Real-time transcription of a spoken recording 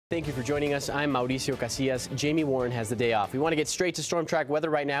Thank you for joining us. I'm Mauricio Casillas. Jamie Warren has the day off. We want to get straight to storm track weather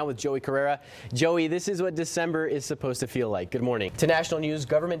right now with Joey Carrera. Joey, this is what December is supposed to feel like. Good morning. To national news,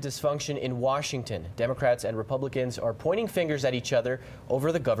 government dysfunction in Washington. Democrats and Republicans are pointing fingers at each other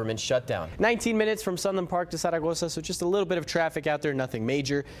over the government shutdown. 19 minutes from Sunland Park to Zaragoza, so just a little bit of traffic out there, nothing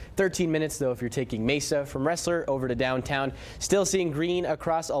major. 13 minutes, though, if you're taking Mesa from Wrestler over to downtown. Still seeing green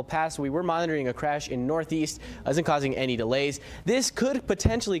across El Paso. We were monitoring a crash in Northeast. Isn't causing any delays. This could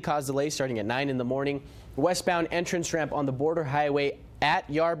potentially cause delays starting at 9 in the morning. Westbound entrance ramp on the border highway at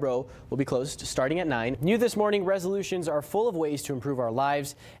Yarborough will be closed starting at 9. New this morning, resolutions are full of ways to improve our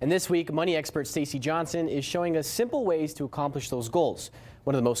lives. And this week, money expert Stacey Johnson is showing us simple ways to accomplish those goals.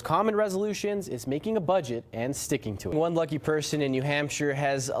 One of the most common resolutions is making a budget and sticking to it. One lucky person in New Hampshire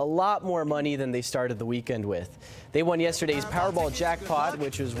has a lot more money than they started the weekend with. They won yesterday's Powerball jackpot,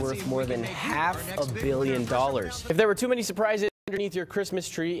 which was worth more than $500 million. If there were too many surprises underneath your Christmas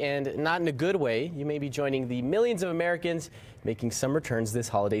tree, and not in a good way, you may be joining the millions of Americans making some returns this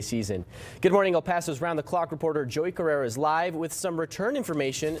holiday season. Good morning, El Paso's round-the-clock reporter Joey Carrera is live with some return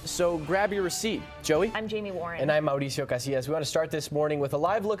information, so grab your receipt. Joey? I'm Jamie Warren. And I'm Mauricio Casillas. We want to start this morning with a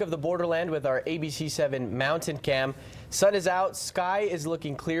live look of the borderland with our ABC7 mountain cam. Sun is out, sky is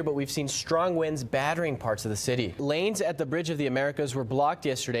looking clear, but we've seen strong winds battering parts of the city. Lanes at the Bridge of the Americas were blocked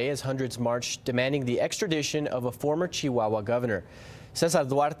yesterday as hundreds marched demanding the extradition of a former Chihuahua governor. Cesar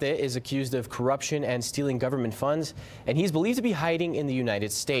Duarte is accused of corruption and stealing government funds, and he's believed to be hiding in the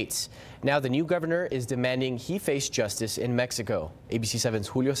United States. Now the new governor is demanding he face justice in Mexico. ABC7's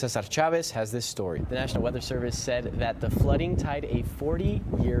Julio Cesar Chavez has this story. The National Weather Service said that the flooding tied a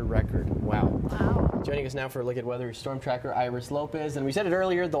 40-year record. Wow. Joining us now for a look at weather, storm tracker Iris Lopez. And we said it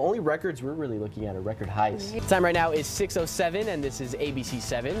earlier, the only records we're really looking at are record highs. The time right now is 6:07, and this is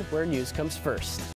ABC7, where news comes first.